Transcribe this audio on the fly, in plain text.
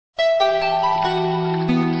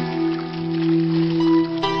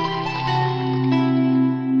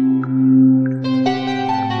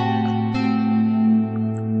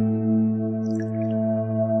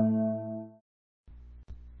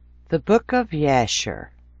The Book of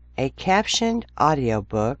Jasher, a captioned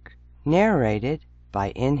audiobook narrated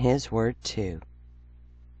by In His Word Too.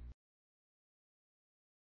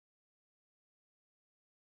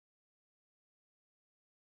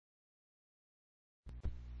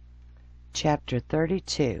 Chapter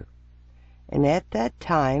 32. And at that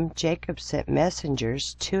time Jacob sent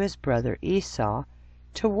messengers to his brother Esau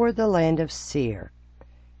toward the land of Seir,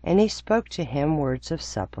 and he spoke to him words of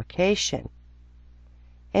supplication.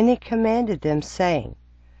 And he commanded them, saying,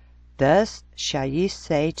 Thus shall ye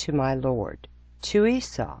say to my lord, to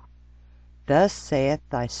Esau, Thus saith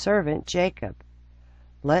thy servant Jacob,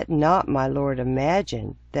 Let not my lord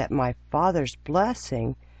imagine that my father's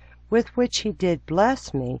blessing with which he did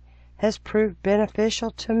bless me has proved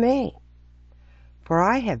beneficial to me. For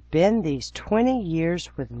I have been these 20 years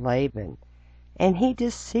with Laban, and he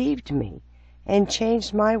deceived me, and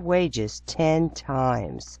changed my wages 10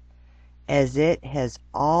 times, as it has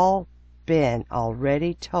all been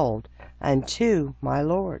already told unto my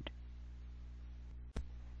lord.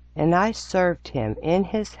 And I served him in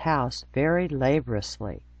his house very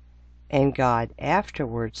laboriously, and God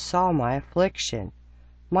afterward saw my affliction,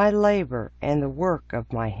 my labor, and the work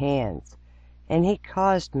of my hands, and he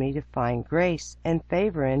caused me to find grace and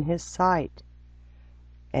favor in his sight.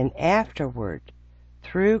 And afterward,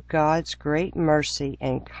 through God's great mercy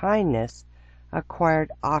and kindness, acquired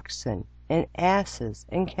oxen, and asses,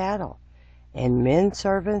 and cattle, and men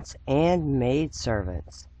servants and maid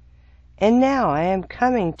servants. And now I am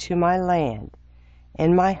coming to my land,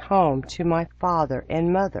 and my home to my father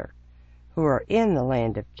and mother, who are in the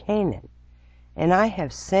land of Canaan. And I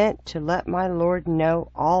have sent to let my lord know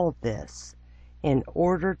all this, in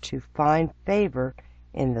order to find favor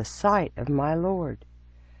in the sight of my lord,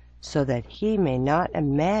 so that he may not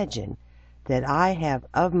imagine that I have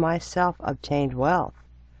of myself obtained wealth,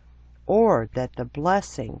 or that the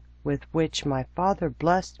blessing with which my father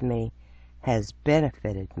blessed me has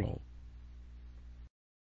benefited me.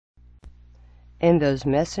 And those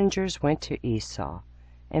messengers went to Esau,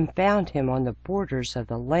 and found him on the borders of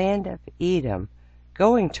the land of Edom,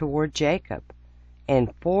 going toward Jacob.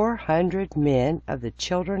 And 400 men of the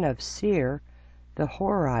children of Seir the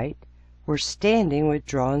Horite were standing with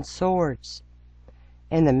drawn swords.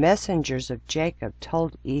 And the messengers of Jacob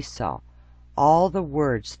told Esau all the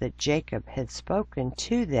words that Jacob had spoken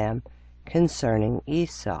to them concerning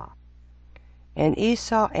Esau. And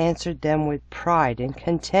Esau answered them with pride and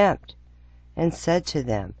contempt, and said to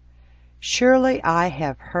them, Surely I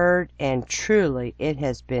have heard, and truly it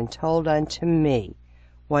has been told unto me,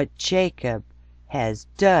 what Jacob has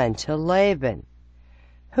done to Laban,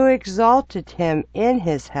 who exalted him in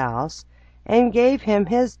his house, and gave him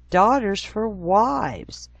his daughters for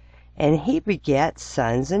wives. And he begat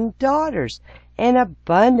sons and daughters, and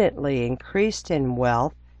abundantly increased in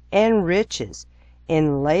wealth and riches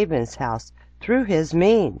in Laban's house through his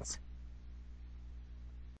means.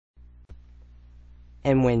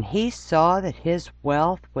 And when he saw that his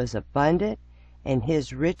wealth was abundant, and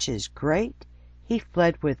his riches great, he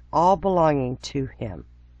fled with all belonging to him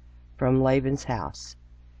from Laban's house.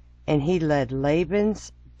 And he led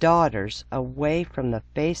Laban's daughters away from the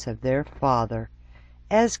face of their father,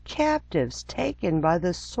 as captives taken by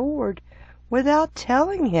the sword, without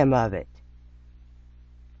telling him of it.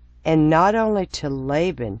 And not only to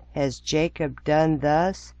Laban has Jacob done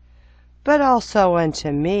thus, but also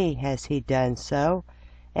unto me has he done so,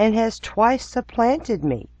 and has twice supplanted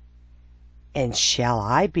me. And shall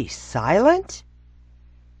I be silent?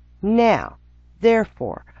 Now,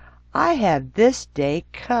 therefore, I have this day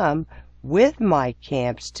come with my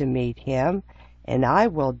camps to meet him, and I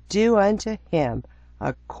will do unto him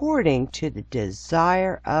according to the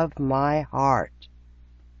desire of my heart.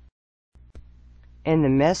 And the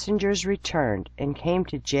messengers returned, and came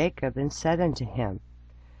to Jacob, and said unto him,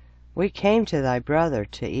 We came to thy brother,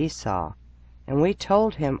 to Esau, and we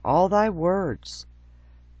told him all thy words.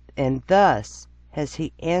 And thus has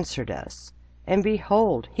he answered us, and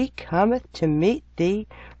behold, he cometh to meet thee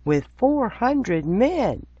with 400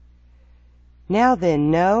 men. Now then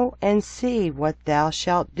know and see what thou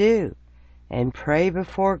shalt do, and pray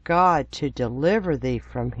before God to deliver thee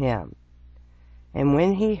from him. And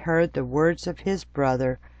when he heard the words of his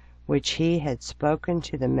brother, which he had spoken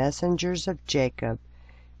to the messengers of Jacob,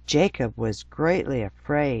 Jacob was greatly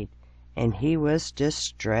afraid, and he was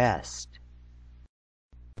distressed.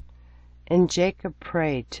 And Jacob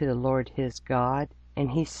prayed to the Lord his God,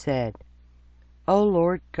 and he said, O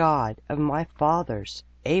Lord God of my fathers,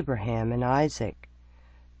 Abraham and Isaac,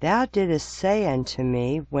 thou didst say unto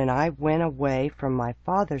me when I went away from my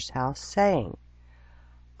father's house, saying,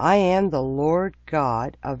 I am the Lord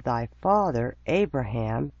God of thy father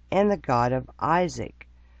Abraham and the God of Isaac.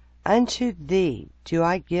 Unto thee do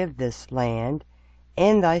I give this land,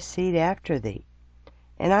 and thy seed after thee.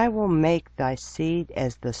 And I will make thy seed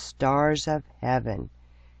as the stars of heaven,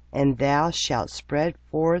 and thou shalt spread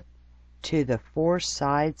forth to the four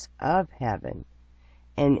sides of heaven.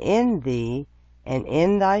 And in thee and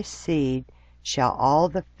in thy seed shall all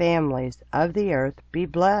the families of the earth be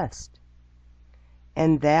blessed.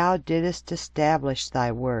 And thou didst establish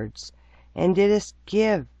thy words, and didst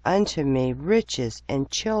give unto me riches and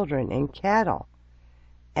children and cattle.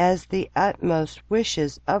 As the utmost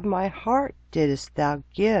wishes of my heart didst thou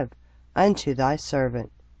give unto thy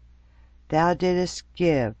servant. Thou didst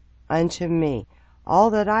give unto me all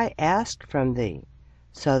that I asked from thee,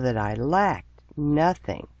 so that I lacked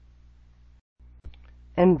nothing.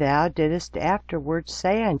 And thou didst afterward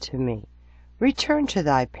say unto me, Return to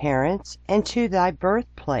thy parents and to thy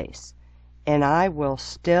birthplace, and I will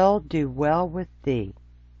still do well with thee.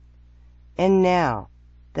 And now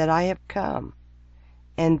that I have come,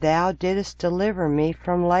 and thou didst deliver me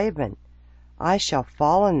from Laban, I shall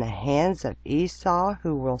fall in the hands of Esau,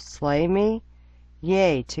 who will slay me,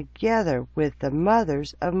 yea, together with the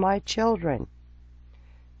mothers of my children.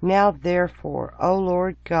 Now therefore, O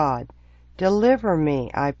Lord God, deliver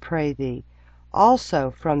me, I pray thee,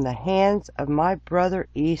 also from the hands of my brother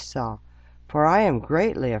Esau, for I am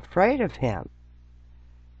greatly afraid of him.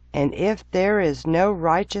 And if there is no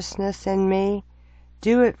righteousness in me,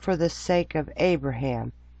 do it for the sake of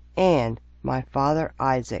Abraham and my father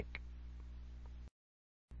Isaac.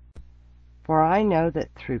 For I know that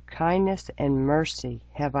through kindness and mercy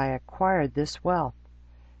have I acquired this wealth.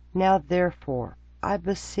 Now therefore I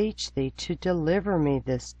beseech thee to deliver me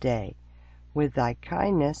this day with thy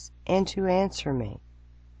kindness, and to answer me.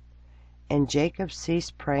 And Jacob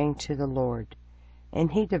ceased praying to the Lord,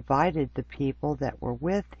 and he divided the people that were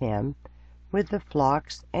with him with the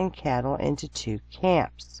flocks and cattle into 2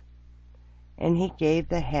 camps. And he gave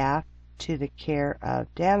the half to the care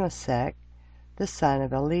of Damasek, the son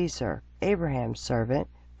of Eliezer, Abraham's servant,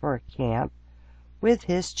 for a camp, with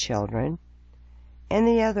his children, and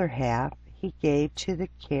the other half he gave to the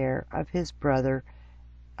care of his brother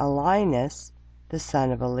Elinus, the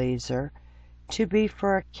son of Eliezer, to be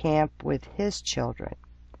for a camp with his children.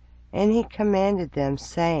 And he commanded them,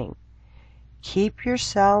 saying, Keep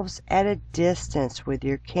yourselves at a distance with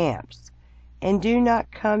your camps, and do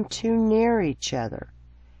not come too near each other.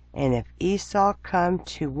 And if Esau come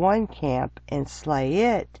to one camp and slay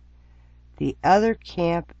it, the other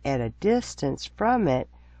camp at a distance from it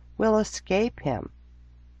will escape him.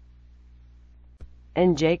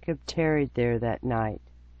 And Jacob tarried there that night,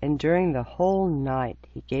 and during the whole night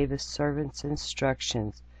he gave his servants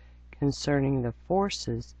instructions concerning the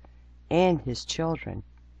forces and his children.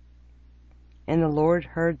 And the Lord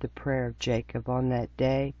heard the prayer of Jacob on that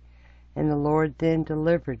day, and the Lord then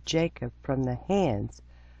delivered Jacob from the hands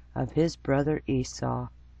of his brother Esau.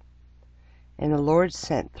 And the Lord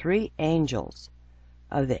sent 3 angels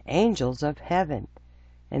of the angels of heaven,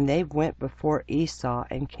 and they went before Esau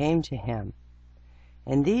and came to him.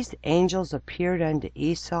 And these angels appeared unto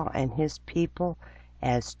Esau and his people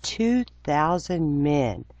as 2,000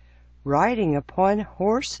 men, riding upon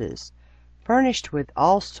horses, furnished with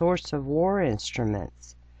all sorts of war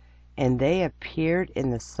instruments. And they appeared in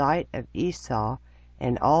the sight of Esau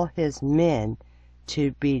and all his men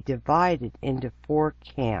to be divided into 4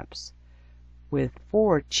 camps, with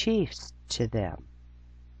 4 chiefs to them.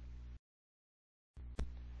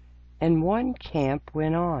 And one camp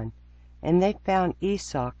went on, and they found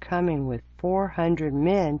Esau coming with 400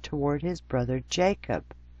 men toward his brother Jacob.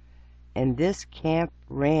 And this camp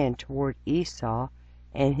ran toward Esau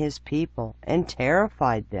and his people, and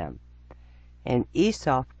terrified them. And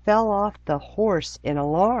Esau fell off the horse in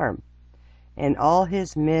alarm, and all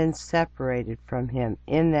his men separated from him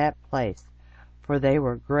in that place, for they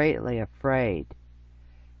were greatly afraid.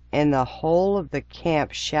 And the whole of the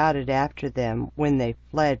camp shouted after them when they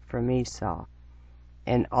fled from Esau.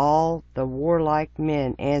 And all the warlike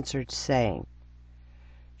men answered, saying,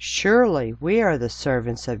 Surely we are the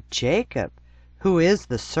servants of Jacob, who is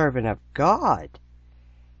the servant of God.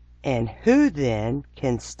 And who then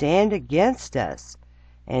can stand against us?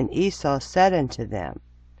 And Esau said unto them,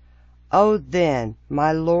 O then,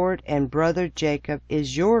 my lord and brother Jacob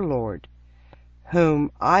is your lord,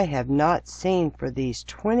 whom I have not seen for these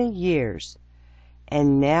 20 years.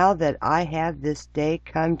 And now that I have this day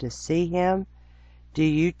come to see him, do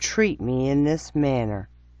you treat me in this manner?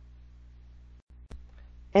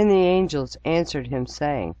 And the angels answered him,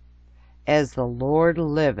 saying, As the Lord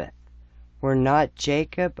liveth, were not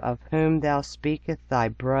Jacob, of whom thou speakest, thy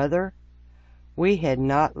brother? we had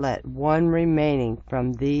not let one remaining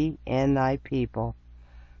from thee and thy people.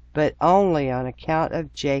 But only on account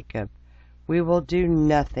of Jacob we will do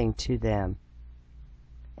nothing to them.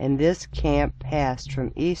 And this camp passed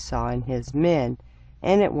from Esau and his men,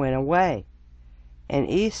 and it went away. And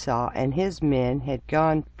Esau and his men had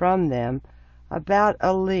gone from them about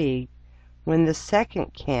a league, when the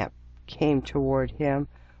second camp came toward him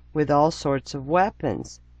with all sorts of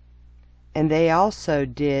weapons. And they also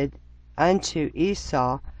did unto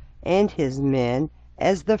Esau and his men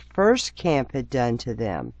as the first camp had done to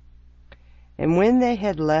them. And when they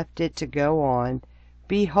had left it to go on,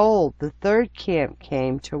 behold, the third camp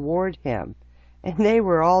came toward him, and they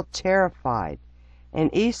were all terrified.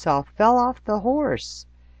 And Esau fell off the horse,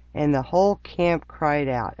 and the whole camp cried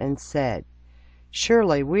out and said,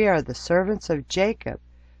 Surely we are the servants of Jacob,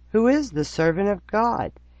 who is the servant of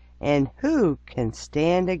God, and who can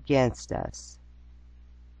stand against us?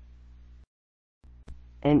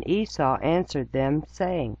 And Esau answered them,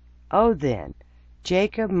 saying, O then,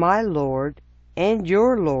 Jacob my lord, and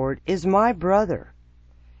your lord is my brother.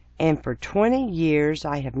 And for 20 years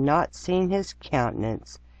I have not seen his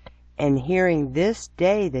countenance, and hearing this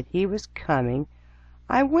day that he was coming,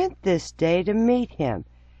 I went this day to meet him.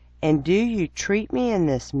 And do you treat me in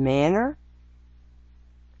this manner?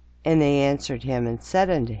 And they answered him and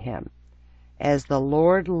said unto him, As the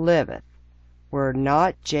Lord liveth, were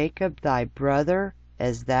not Jacob thy brother,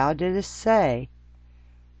 as thou didst say,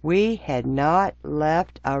 we had not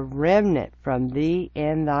left a remnant from thee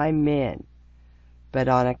and thy men. But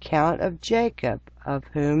on account of Jacob, of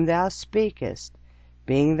whom thou speakest,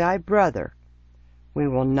 being thy brother, we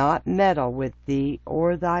will not meddle with thee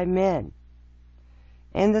or thy men.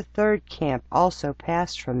 And the third camp also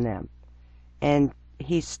passed from them, and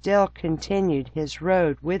he still continued his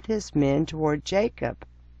road with his men toward Jacob,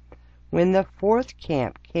 when the fourth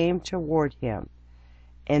camp came toward him,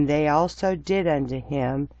 and they also did unto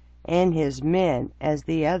him and his men as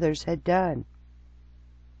the others had done.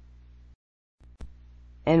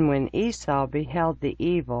 And when Esau beheld the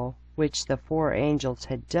evil which the 4 angels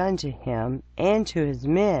had done to him and to his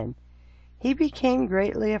men, he became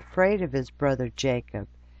greatly afraid of his brother Jacob,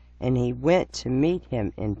 and he went to meet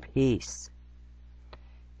him in peace.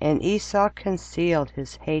 And Esau concealed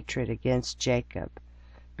his hatred against Jacob,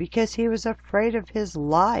 because he was afraid of his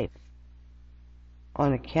life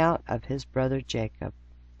on account of his brother Jacob,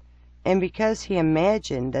 and because he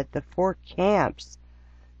imagined that the 4 camps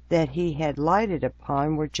that he had lighted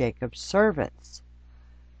upon were Jacob's servants.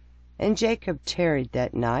 And Jacob tarried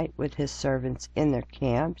that night with his servants in their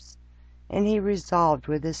camps, and he resolved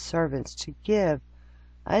with his servants to give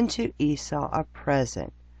unto Esau a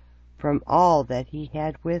present from all that he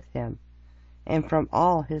had with him, and from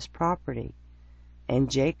all his property. And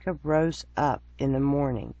Jacob rose up in the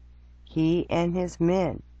morning, he and his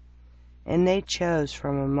men, and they chose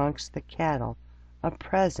from amongst the cattle a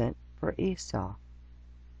present for Esau.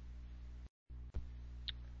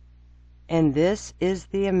 And this is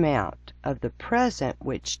the amount of the present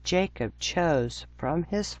which Jacob chose from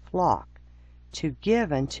his flock to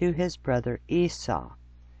give unto his brother Esau.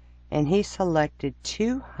 And he selected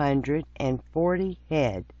 240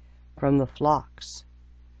 head from the flocks.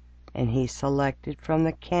 And he selected from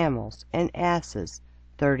the camels and asses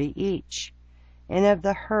 30 each, and of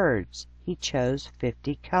the herds he chose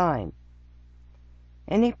 50 kine.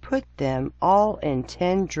 And he put them all in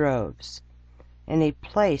 10 droves, and he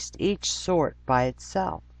placed each sort by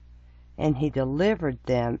itself, and he delivered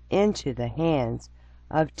them into the hands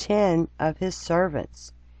of 10 of his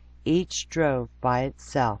servants, each drove by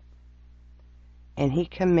itself. And he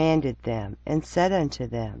commanded them, and said unto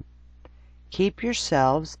them, Keep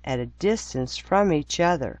yourselves at a distance from each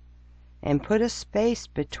other, and put a space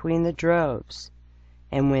between the droves.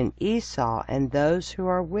 And when Esau and those who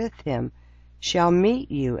are with him shall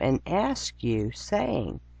meet you and ask you,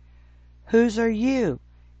 saying, Whose are you,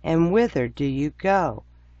 and whither do you go,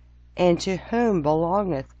 and to whom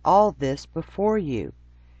belongeth all this before you?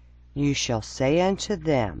 You shall say unto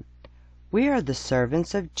them, We are the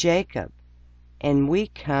servants of Jacob, and we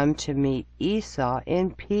come to meet Esau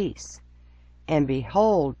in peace. And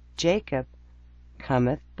behold, Jacob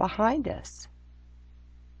cometh behind us.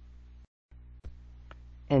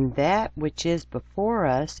 And that which is before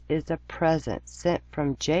us is a present sent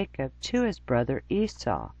from Jacob to his brother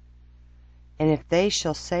Esau. And if they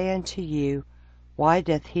shall say unto you, Why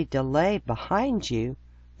doth he delay behind you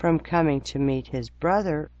from coming to meet his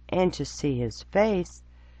brother and to see his face?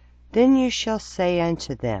 Then you shall say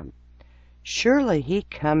unto them, Surely he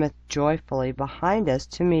cometh joyfully behind us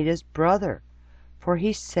to meet his brother. For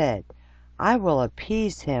he said, I will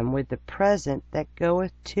appease him with the present that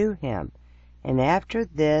goeth to him, and after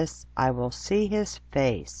this I will see his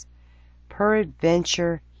face.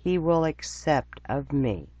 Peradventure he will accept of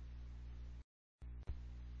me.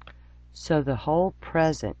 So the whole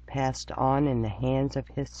present passed on in the hands of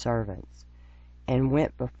his servants, and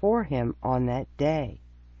went before him on that day.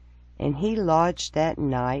 And he lodged that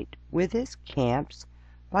night with his camps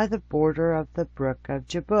by the border of the brook of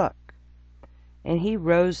Jabbok. And he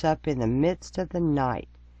rose up in the midst of the night,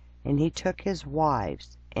 and he took his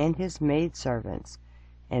wives and his maidservants,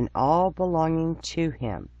 and all belonging to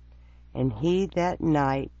him, and he that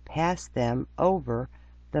night passed them over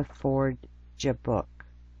the ford Jabbok.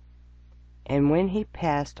 And when he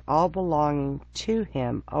passed all belonging to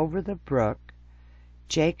him over the brook,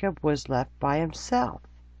 Jacob was left by himself.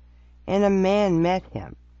 And a man met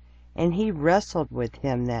him, and he wrestled with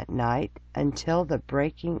him that night until the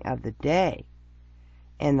breaking of the day.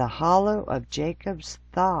 And the hollow of Jacob's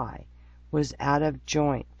thigh was out of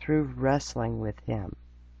joint through wrestling with him.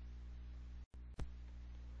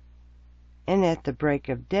 And at the break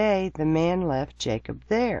of day the man left Jacob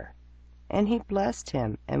there, and he blessed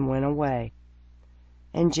him and went away.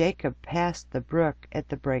 And Jacob passed the brook at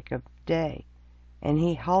the break of day, and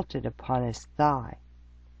he halted upon his thigh.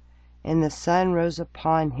 And the sun rose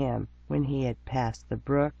upon him when he had passed the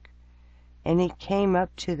brook, and he came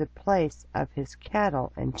up to the place of his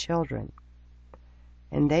cattle and children.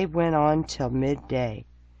 And they went on till midday,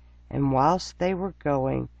 and whilst they were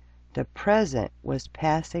going, the present was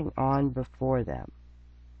passing on before them.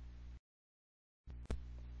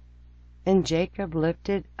 And Jacob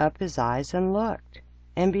lifted up his eyes and looked,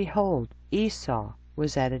 and behold, Esau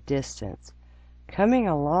was at a distance, coming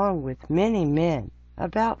along with many men,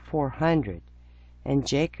 about 400, and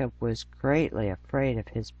Jacob was greatly afraid of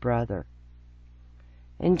his brother.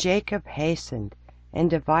 And Jacob hastened, and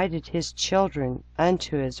divided his children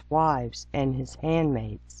unto his wives and his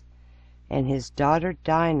handmaids, and his daughter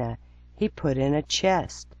Dinah he put in a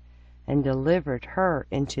chest, and delivered her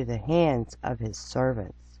into the hands of his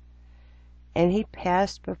servants. And he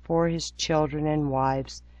passed before his children and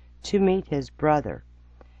wives to meet his brother,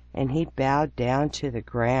 and he bowed down to the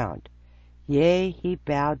ground. Yea, he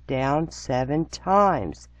bowed down 7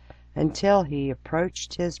 times, until he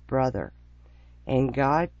approached his brother. And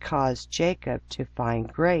God caused Jacob to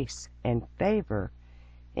find grace and favor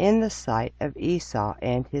in the sight of Esau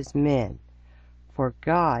and his men, for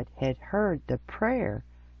God had heard the prayer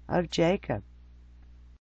of Jacob.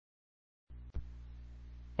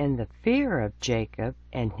 And the fear of Jacob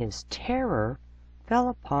and his terror fell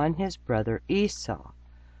upon his brother Esau,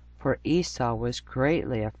 for Esau was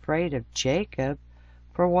greatly afraid of Jacob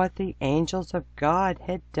for what the angels of God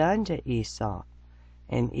had done to Esau.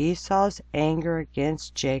 And Esau's anger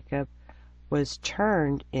against Jacob was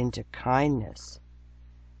turned into kindness.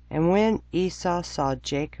 And when Esau saw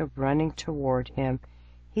Jacob running toward him,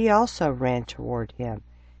 he also ran toward him,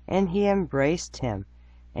 and he embraced him,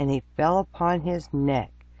 and he fell upon his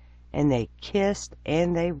neck, and they kissed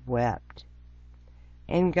and they wept.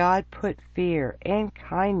 And God put fear and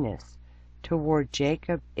kindness toward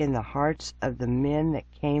Jacob in the hearts of the men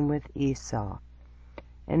that came with Esau,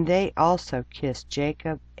 and they also kissed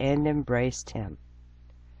Jacob and embraced him.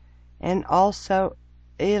 And also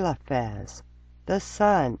Eliphaz, the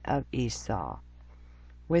son of Esau,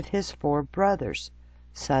 with his 4 brothers,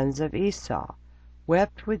 sons of Esau,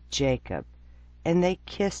 wept with Jacob, and they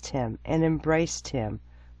kissed him and embraced him,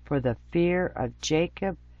 for the fear of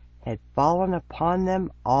Jacob had fallen upon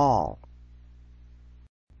them all.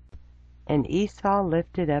 And Esau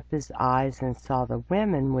lifted up his eyes and saw the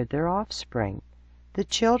women with their offspring, the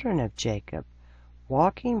children of Jacob,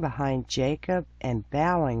 walking behind Jacob and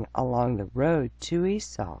bowing along the road to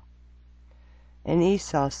Esau. And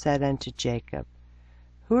Esau said unto Jacob,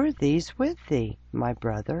 Who are these with thee, my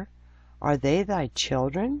brother? Are they thy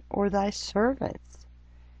children or thy servants?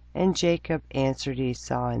 And Jacob answered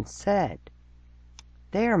Esau and said,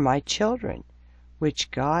 They are my children,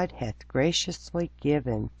 which God hath graciously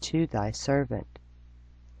given to thy servant.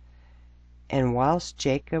 And whilst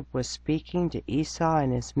Jacob was speaking to Esau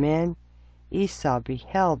and his men, Esau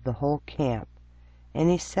beheld the whole camp. And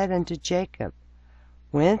he said unto Jacob,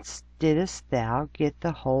 Whence didst thou get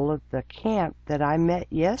the whole of the camp that I met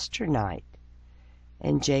yesternight?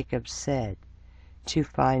 And Jacob said, To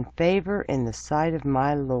find favor in the sight of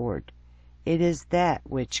my Lord. It is that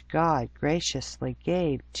which God graciously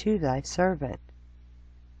gave to thy servant.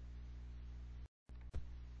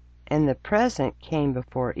 And the present came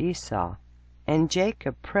before Esau, and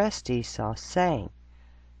Jacob pressed Esau, saying,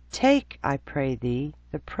 Take, I pray thee,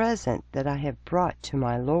 the present that I have brought to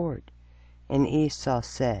my lord. And Esau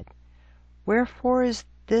said, Wherefore is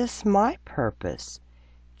this my purpose?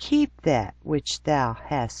 keep that which thou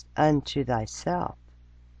hast unto thyself.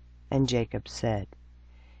 And Jacob said,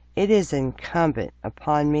 It is incumbent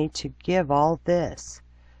upon me to give all this,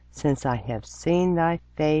 since I have seen thy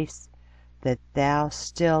face, that thou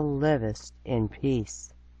still livest in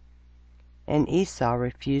peace. And Esau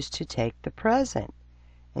refused to take the present.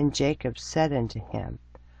 And Jacob said unto him,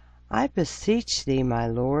 I beseech thee, my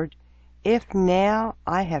lord, if now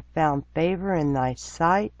I have found favor in thy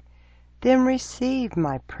sight, then receive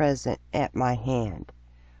my present at my hand.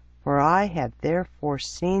 For I have therefore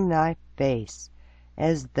seen thy face,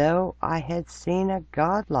 as though I had seen a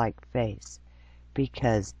godlike face,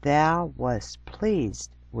 because thou wast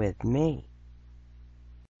pleased with me.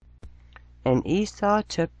 And Esau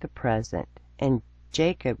took the present, and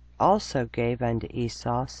Jacob also gave unto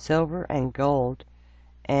Esau silver and gold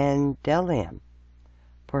and bdellium,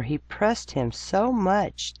 for he pressed him so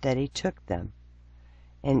much that he took them.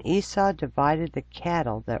 And Esau divided the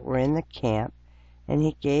cattle that were in the camp, and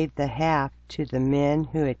he gave the half to the men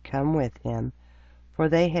who had come with him, for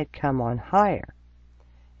they had come on hire,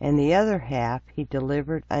 and the other half he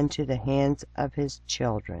delivered unto the hands of his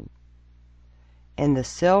children. And the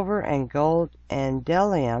silver and gold and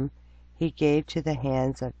bdellium he gave to the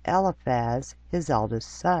hands of Eliphaz his eldest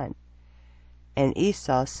son. And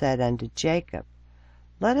Esau said unto Jacob,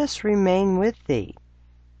 Let us remain with thee,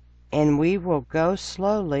 and we will go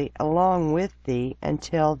slowly along with thee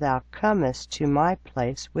until thou comest to my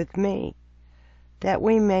place with me, that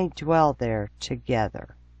we may dwell there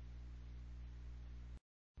together.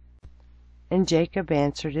 And Jacob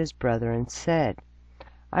answered his brother and said,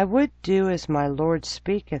 I would do as my Lord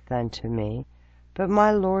speaketh unto me, but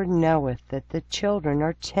my Lord knoweth that the children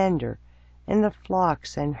are tender, and the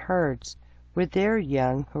flocks and herds with their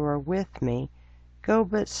young who are with me go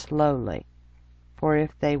but slowly. For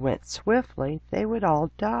if they went swiftly, they would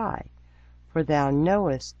all die, for thou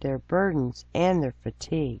knowest their burdens and their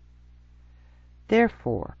fatigue.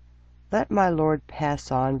 Therefore let my Lord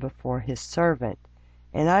pass on before his servant,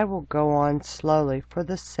 and I will go on slowly for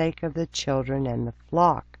the sake of the children and the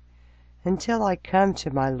flock, until I come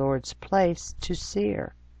to my Lord's place to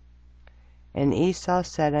Seir. And Esau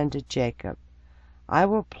said unto Jacob, I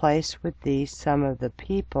will place with thee some of the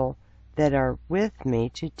people that are with me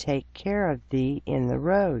to take care of thee in the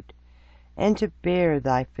road, and to bear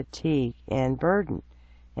thy fatigue and burden.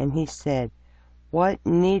 And he said, What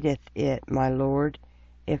needeth it, my Lord,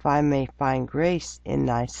 if I may find grace in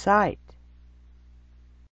thy sight?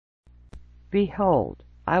 Behold,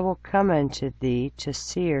 I will come unto thee to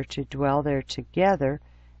Seir to dwell there together,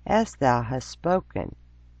 as thou hast spoken.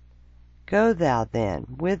 Go thou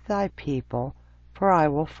then with thy people, for I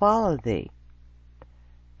will follow thee.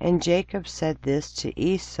 And Jacob said this to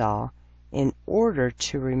Esau in order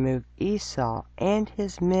to remove Esau and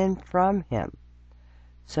his men from him,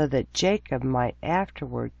 so that Jacob might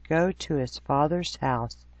afterward go to his father's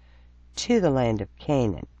house to the land of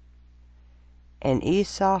Canaan. And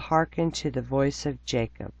Esau hearkened to the voice of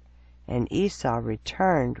Jacob, and Esau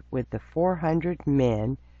returned with the 400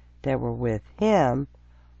 men that were with him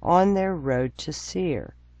on their road to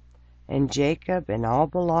Seir. And Jacob and all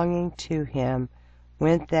belonging to him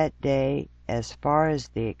went that day as far as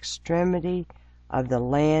the extremity of the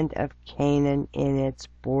land of Canaan in its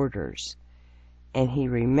borders, and he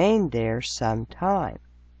remained there some time.